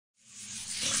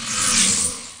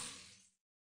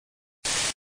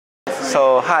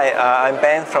So hi, I'm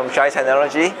Ben from Jide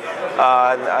Technology.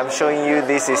 I'm showing you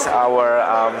this is our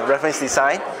reference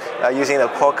design using the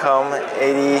Qualcomm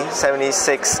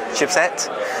 8076 chipset.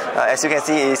 As you can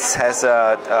see, it has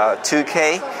a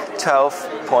 2K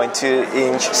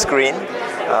 12.2-inch screen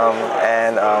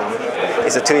and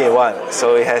it's a 2-in-1.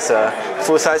 So it has a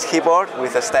full-size keyboard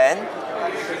with a stand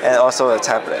and also a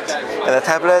tablet. And the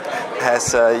tablet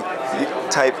has a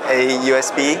Type A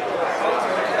USB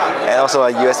and also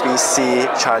a USB-C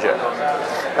charger.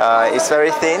 It's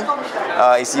very thin.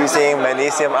 It's using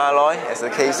magnesium alloy as the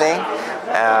casing,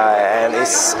 and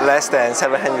it's less than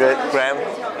 700 grams.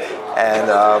 And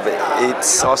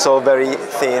it's also very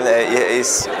thin. It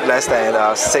is less than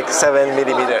 6-7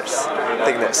 millimeters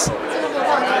thickness.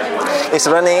 It's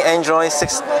running Android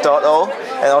 6.0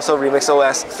 and also Remix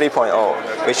OS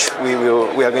 3.0, which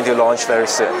we are going to launch very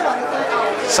soon.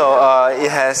 So it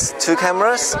has two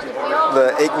cameras,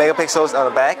 the 8 megapixels on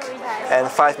the back and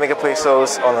 5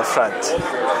 megapixels on the front.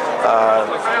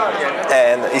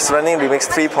 And it's running Remix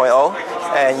 3.0.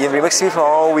 And in Remix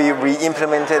 3.0, we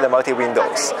re-implemented the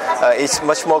multi-windows. It's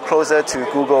much more closer to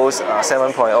Google's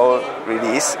 7.0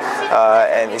 release,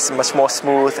 and it's much more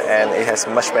smooth, and it has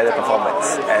much better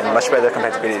performance and much better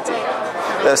compatibility.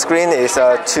 The screen is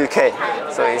 2K,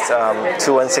 so it's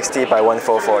 2160 by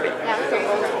 1440.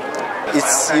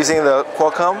 It's using the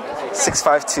Qualcomm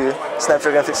 652,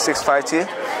 Snapdragon 652,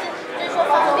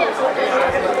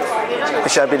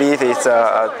 which I believe is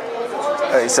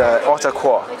it's an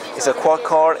octa-core. It's a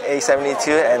quad-core A72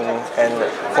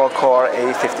 and quad-core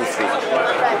A53.